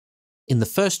In the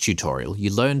first tutorial,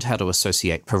 you learned how to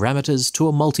associate parameters to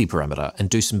a multi-parameter and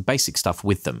do some basic stuff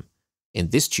with them.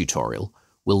 In this tutorial,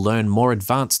 we'll learn more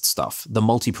advanced stuff the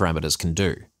multi-parameters can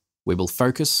do. We will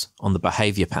focus on the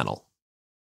Behaviour panel.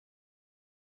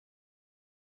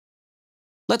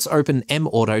 Let's open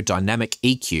M-Auto Dynamic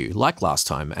EQ like last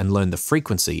time and learn the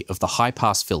frequency of the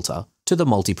high-pass filter to the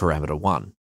multi-parameter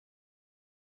one.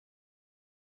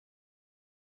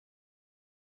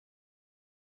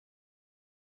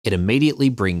 It immediately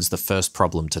brings the first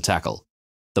problem to tackle.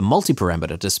 The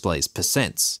multi-parameter displays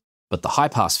percents, but the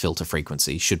high-pass filter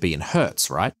frequency should be in hertz,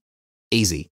 right?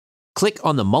 Easy. Click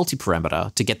on the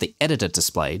multi-parameter to get the editor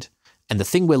displayed, and the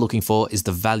thing we're looking for is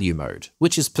the value mode,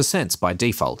 which is percents by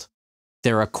default.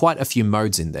 There are quite a few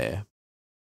modes in there,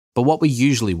 but what we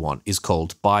usually want is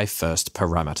called by first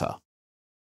parameter.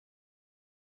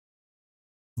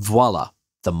 Voila!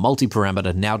 The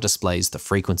multi-parameter now displays the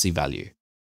frequency value.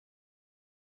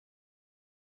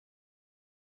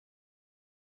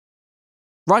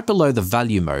 Right below the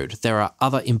value mode, there are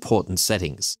other important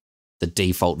settings, the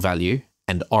default value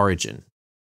and origin.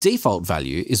 Default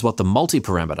value is what the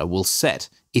multi-parameter will set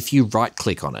if you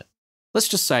right-click on it. Let's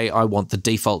just say I want the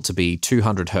default to be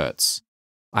 200 Hz.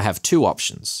 I have two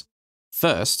options.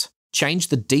 First, change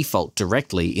the default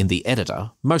directly in the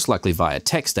editor, most likely via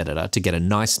text editor, to get a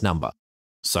nice number.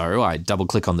 So I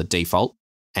double-click on the default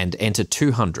and enter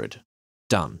 200.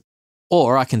 Done.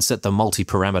 Or I can set the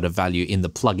multi-parameter value in the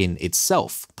plugin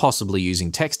itself, possibly using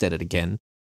text edit again,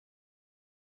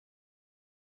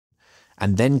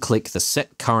 and then click the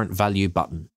Set Current Value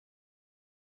button.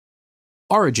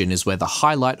 Origin is where the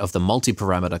highlight of the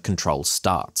multi-parameter control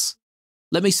starts.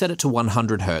 Let me set it to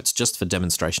 100 Hz just for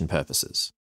demonstration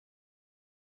purposes.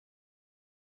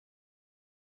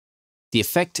 The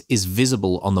effect is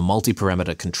visible on the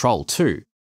multi-parameter control too.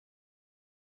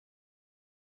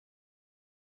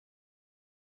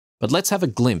 But let's have a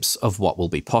glimpse of what will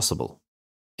be possible.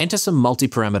 Enter some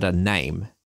multi-parameter name,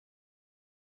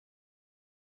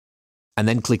 and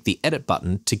then click the Edit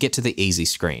button to get to the easy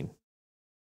screen.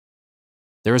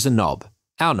 There is a knob,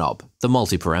 our knob, the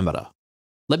multi-parameter.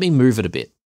 Let me move it a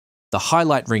bit. The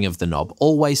highlight ring of the knob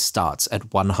always starts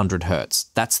at 100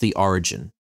 Hz. That's the origin.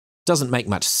 Doesn't make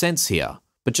much sense here,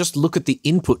 but just look at the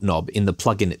input knob in the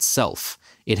plugin itself.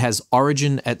 It has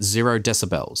origin at 0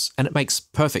 decibels, and it makes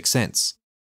perfect sense.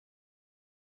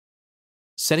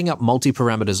 Setting up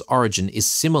multi-parameters origin is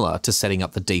similar to setting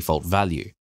up the default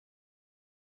value.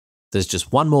 There's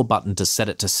just one more button to set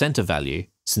it to center value,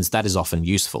 since that is often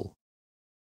useful.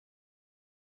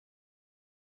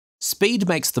 Speed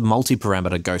makes the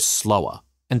multi-parameter go slower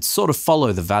and sort of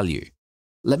follow the value.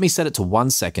 Let me set it to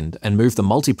 1 second and move the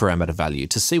multi-parameter value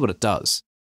to see what it does.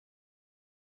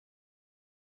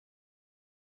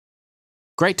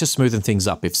 Great to smoothen things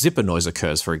up if zipper noise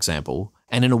occurs, for example,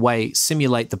 and in a way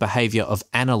simulate the behaviour of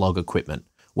analog equipment,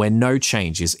 where no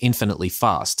change is infinitely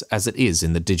fast as it is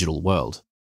in the digital world.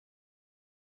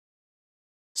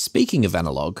 Speaking of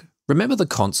analog, remember the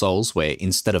consoles where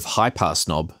instead of high-pass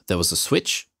knob, there was a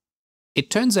switch?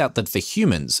 It turns out that for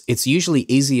humans, it's usually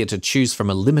easier to choose from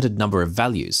a limited number of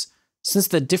values, since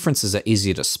the differences are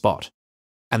easier to spot.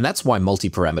 And that's why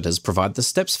multi-parameters provide the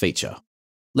steps feature.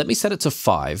 Let me set it to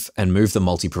 5 and move the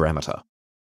multi-parameter.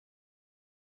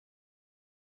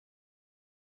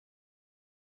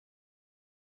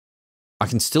 I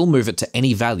can still move it to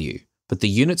any value, but the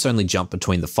units only jump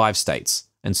between the 5 states,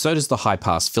 and so does the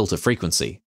high-pass filter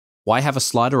frequency. Why have a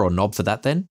slider or knob for that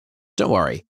then? Don't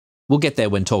worry, we'll get there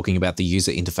when talking about the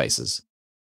user interfaces.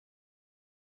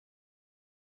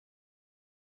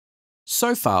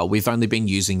 So far, we've only been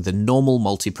using the normal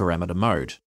multi-parameter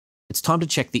mode. It's time to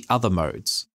check the other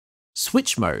modes.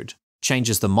 Switch mode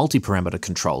changes the multi-parameter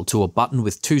control to a button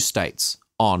with 2 states,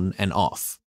 on and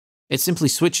off. It simply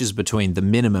switches between the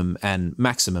minimum and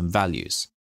maximum values.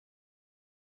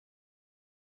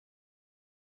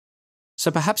 So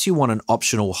perhaps you want an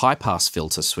optional high-pass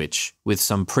filter switch with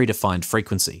some predefined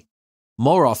frequency.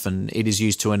 More often, it is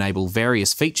used to enable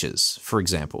various features, for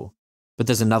example. But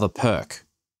there's another perk,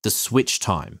 the switch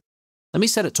time. Let me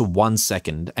set it to 1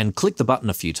 second and click the button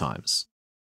a few times.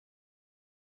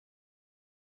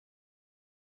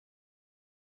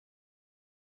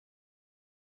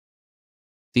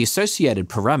 The associated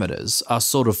parameters are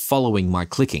sort of following my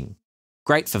clicking.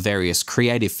 Great for various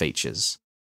creative features.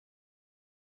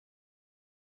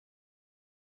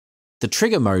 The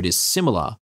trigger mode is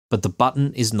similar, but the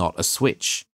button is not a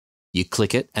switch. You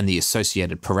click it and the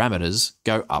associated parameters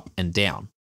go up and down.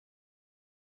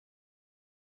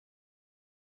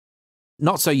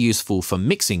 Not so useful for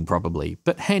mixing probably,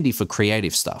 but handy for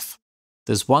creative stuff.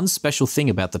 There's one special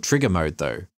thing about the trigger mode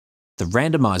though. the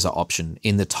randomizer option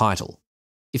in the title.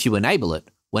 If you enable it,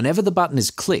 whenever the button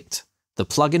is clicked, the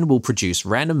plugin will produce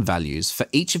random values for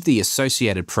each of the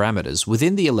associated parameters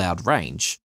within the allowed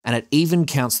range, and it even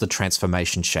counts the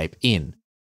transformation shape in.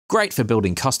 Great for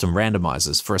building custom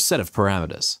randomizers for a set of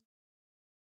parameters.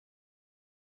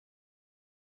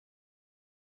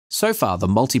 So far, the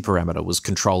multi-parameter was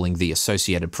controlling the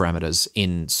associated parameters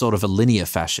in sort of a linear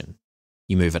fashion.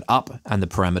 You move it up and the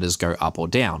parameters go up or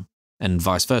down, and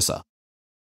vice versa.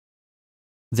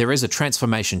 There is a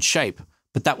transformation shape,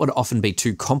 but that would often be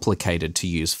too complicated to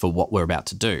use for what we're about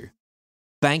to do.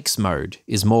 Banks mode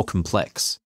is more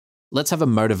complex. Let's have a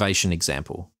motivation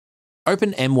example.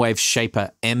 Open MWave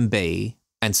Shaper MB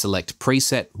and select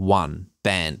Preset 1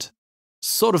 Band.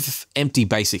 Sort of empty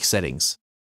basic settings.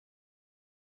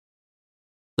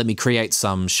 Let me create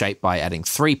some shape by adding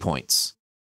 3 points.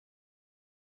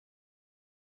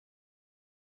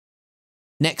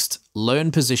 Next, learn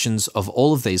positions of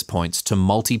all of these points to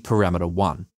multi-parameter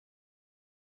 1.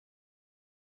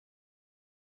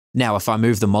 Now, if I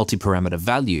move the multi-parameter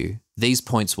value, these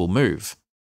points will move,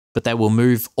 but they will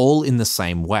move all in the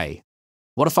same way.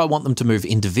 What if I want them to move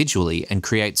individually and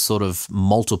create sort of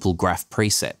multiple graph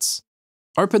presets?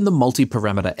 Open the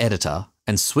multi-parameter editor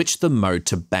and switch the mode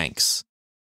to banks.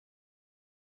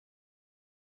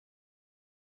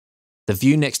 The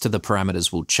view next to the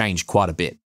parameters will change quite a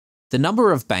bit. The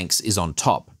number of banks is on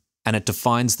top, and it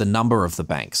defines the number of the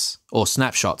banks, or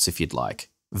snapshots if you'd like,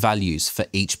 values for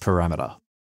each parameter.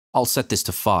 I'll set this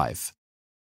to 5.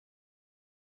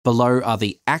 Below are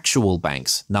the actual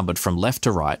banks numbered from left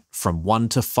to right from 1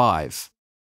 to 5.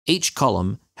 Each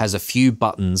column has a few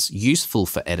buttons useful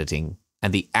for editing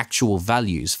and the actual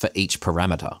values for each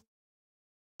parameter.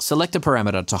 Select a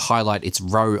parameter to highlight its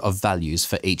row of values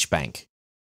for each bank.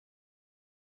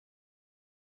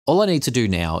 All I need to do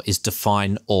now is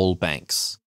define all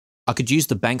banks. I could use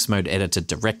the banks mode editor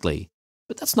directly,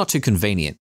 but that's not too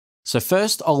convenient. So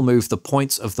first I'll move the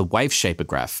points of the wave shaper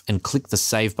graph and click the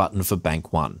save button for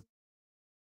bank 1.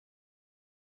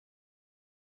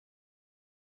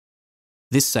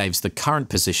 This saves the current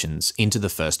positions into the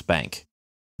first bank.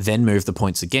 Then move the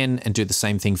points again and do the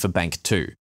same thing for bank 2,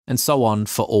 and so on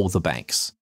for all the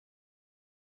banks.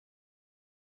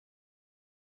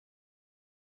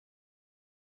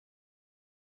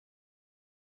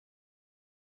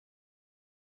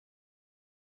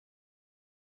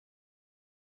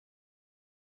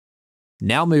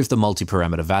 Now move the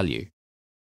multi-parameter value.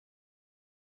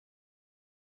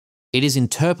 It is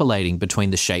interpolating between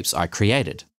the shapes I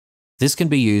created. This can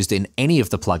be used in any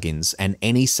of the plugins and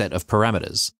any set of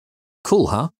parameters. Cool,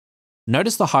 huh?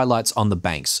 Notice the highlights on the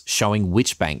banks showing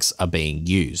which banks are being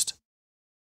used.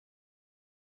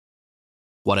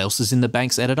 What else is in the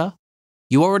banks editor?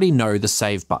 You already know the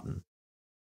save button.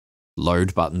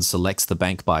 Load button selects the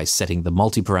bank by setting the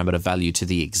multi-parameter value to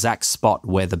the exact spot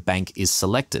where the bank is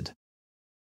selected.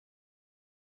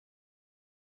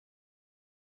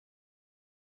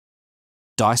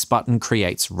 Dice button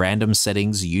creates random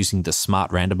settings using the Smart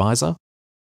Randomizer.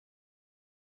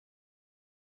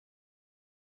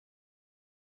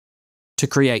 To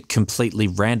create completely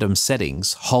random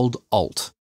settings, hold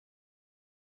Alt.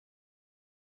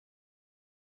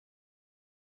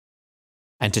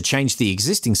 And to change the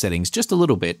existing settings just a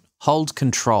little bit, hold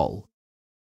Control.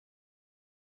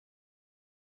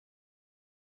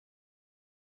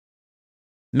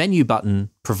 Menu button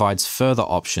provides further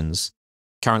options.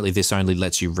 Currently, this only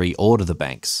lets you reorder the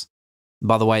banks.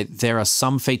 By the way, there are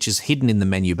some features hidden in the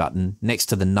menu button next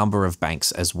to the number of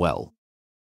banks as well.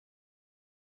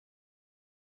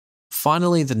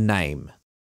 Finally, the name.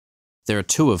 There are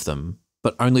 2 of them,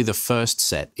 but only the first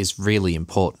set is really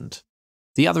important.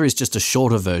 The other is just a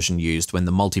shorter version used when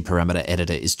the multi-parameter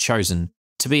editor is chosen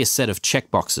to be a set of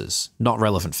checkboxes, not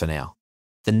relevant for now.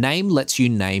 The name lets you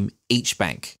name each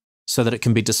bank so that it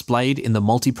can be displayed in the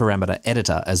multi-parameter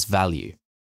editor as value.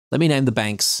 Let me name the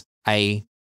banks A,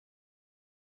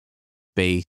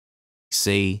 B,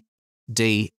 C,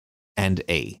 D, and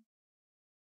E.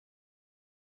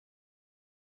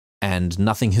 And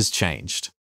nothing has changed.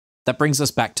 That brings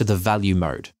us back to the value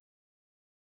mode.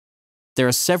 There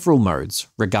are several modes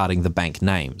regarding the bank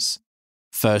names.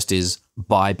 First is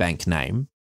by bank name.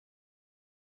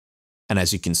 And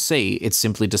as you can see, it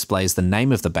simply displays the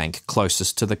name of the bank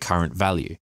closest to the current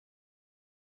value.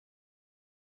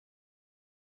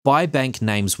 By bank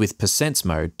names with percents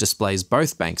mode displays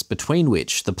both banks between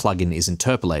which the plugin is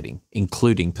interpolating,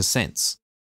 including percents.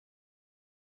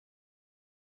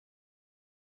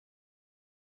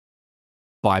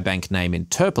 By bank name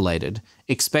interpolated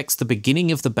expects the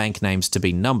beginning of the bank names to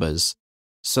be numbers,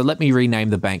 so let me rename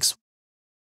the banks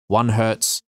 1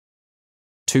 Hz,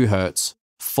 2 Hz,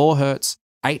 4 Hz,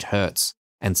 8 Hz,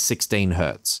 and 16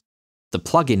 Hz. The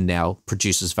plugin now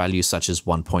produces values such as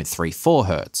 1.34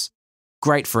 Hz.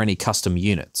 Great for any custom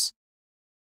units.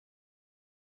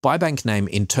 Bybank name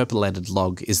interpolated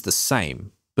log is the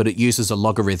same, but it uses a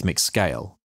logarithmic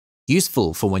scale.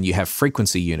 Useful for when you have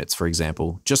frequency units, for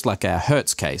example, just like our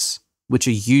Hertz case, which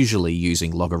are usually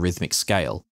using logarithmic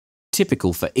scale,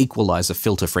 typical for equalizer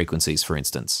filter frequencies, for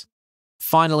instance.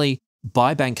 Finally,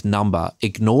 bybank number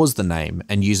ignores the name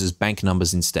and uses bank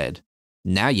numbers instead.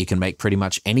 Now you can make pretty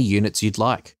much any units you'd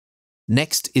like.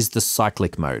 Next is the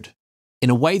cyclic mode. In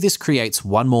a way, this creates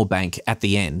one more bank at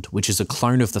the end, which is a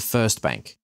clone of the first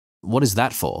bank. What is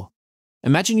that for?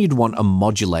 Imagine you'd want a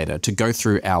modulator to go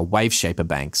through our waveshaper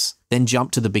banks, then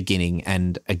jump to the beginning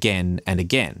and again and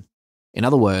again. In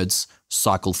other words,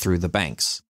 cycle through the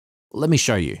banks. Let me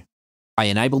show you. I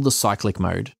enable the cyclic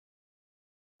mode,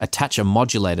 attach a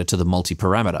modulator to the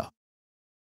multiparameter.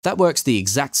 That works the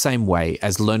exact same way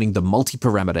as learning the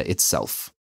multiparameter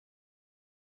itself.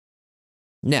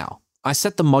 Now, I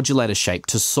set the modulator shape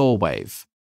to saw wave.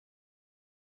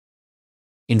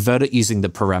 Invert it using the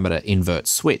parameter invert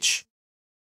switch.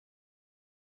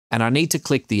 And I need to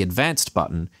click the Advanced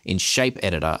button in Shape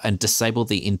Editor and disable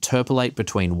the Interpolate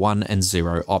between 1 and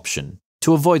 0 option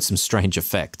to avoid some strange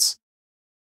effects.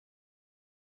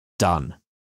 Done.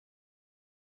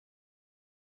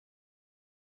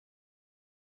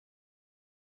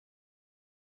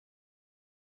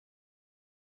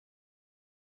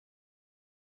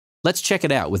 Let's check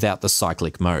it out without the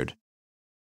cyclic mode.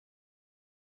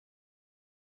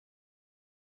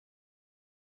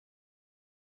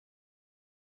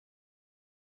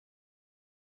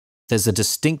 There's a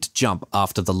distinct jump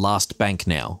after the last bank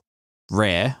now.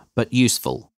 Rare, but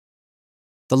useful.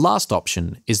 The last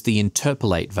option is the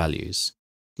interpolate values.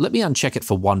 Let me uncheck it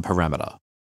for one parameter.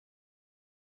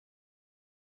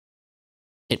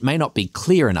 It may not be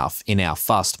clear enough in our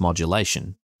fast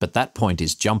modulation, but that point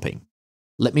is jumping.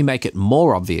 Let me make it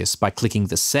more obvious by clicking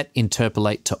the Set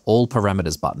Interpolate to All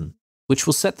Parameters button, which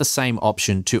will set the same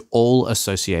option to all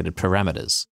associated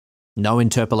parameters. No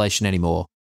interpolation anymore.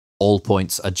 All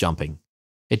points are jumping.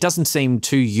 It doesn't seem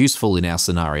too useful in our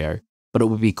scenario, but it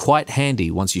would be quite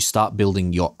handy once you start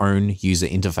building your own user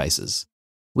interfaces.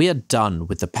 We are done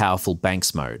with the powerful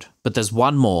banks mode, but there's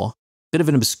one more, bit of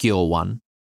an obscure one,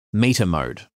 meter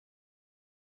mode.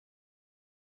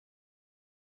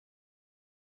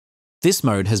 This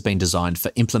mode has been designed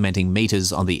for implementing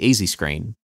meters on the easy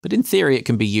screen, but in theory it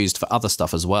can be used for other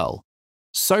stuff as well.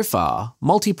 So far,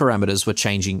 multi-parameters were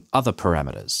changing other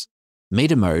parameters.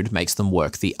 Meter mode makes them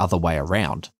work the other way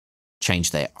around, change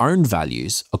their own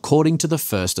values according to the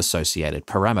first associated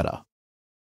parameter.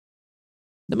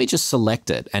 Let me just select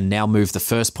it and now move the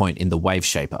first point in the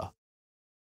waveshaper.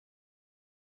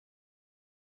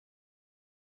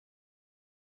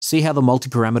 See how the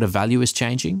multi-parameter value is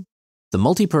changing? The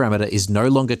multi-parameter is no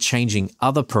longer changing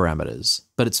other parameters,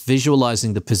 but it's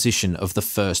visualizing the position of the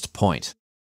first point.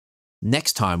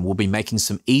 Next time, we'll be making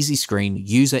some easy screen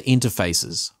user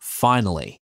interfaces,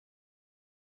 finally.